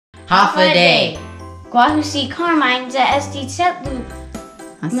half a day. Guahu si Carmine za esti setlu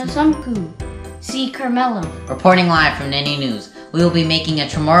masumku si Carmello. Reporting live from Neni News, we will be making a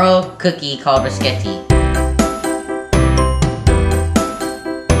Chamoru cookie called Rosketti.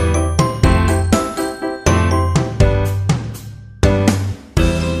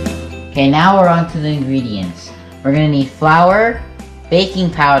 Okay, now we're on to the ingredients. We're gonna need flour,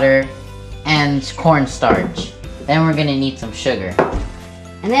 baking powder, and cornstarch. Then we're gonna need some sugar.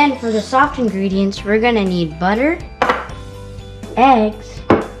 And then for the soft ingredients, we're gonna need butter, eggs,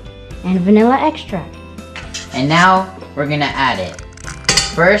 and vanilla extract. And now we're gonna add it.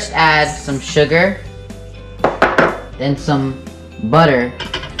 First add some sugar, then some butter,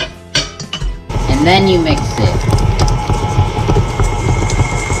 and then you mix it.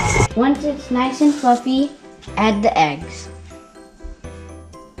 Once it's nice and fluffy, add the eggs.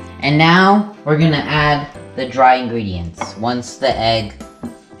 And now we're gonna add the dry ingredients. Once the egg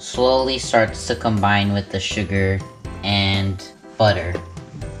slowly starts to combine with the sugar and butter.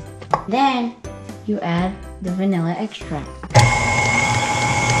 Then you add the vanilla extract.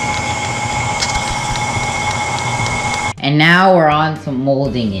 And now we're on to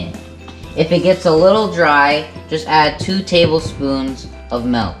molding it. If it gets a little dry, just add 2 tablespoons of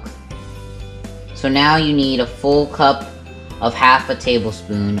milk. So now you need a full cup of half a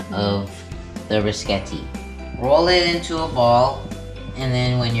tablespoon of the Rosketti. Roll it into a ball, and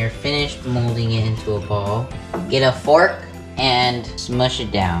then when you're finished molding it into a ball, get a fork and smush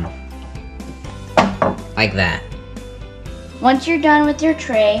it down. Like that. Once you're done with your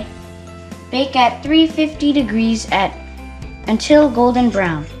tray, bake at 350 degrees until golden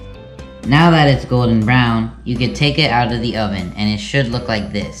brown. Now that it's golden brown, you can take it out of the oven, and it should look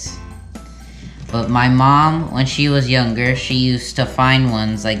like this. But my mom, when she was younger, she used to find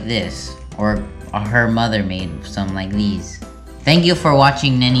ones like this, or her mother made some like these. Thank you for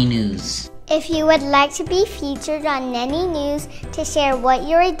watching Neni News. If you would like to be featured on Neni News to share what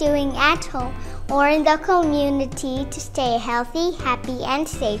you are doing at home or in the community to stay healthy, happy, and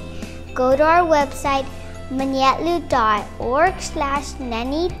safe, go to our website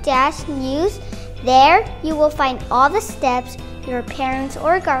mañe'lu.org/neni-news. There you will find all the steps your parents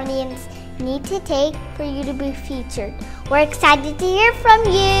or guardians need to take for you to be featured. We're excited to hear from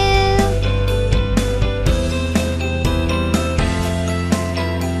you!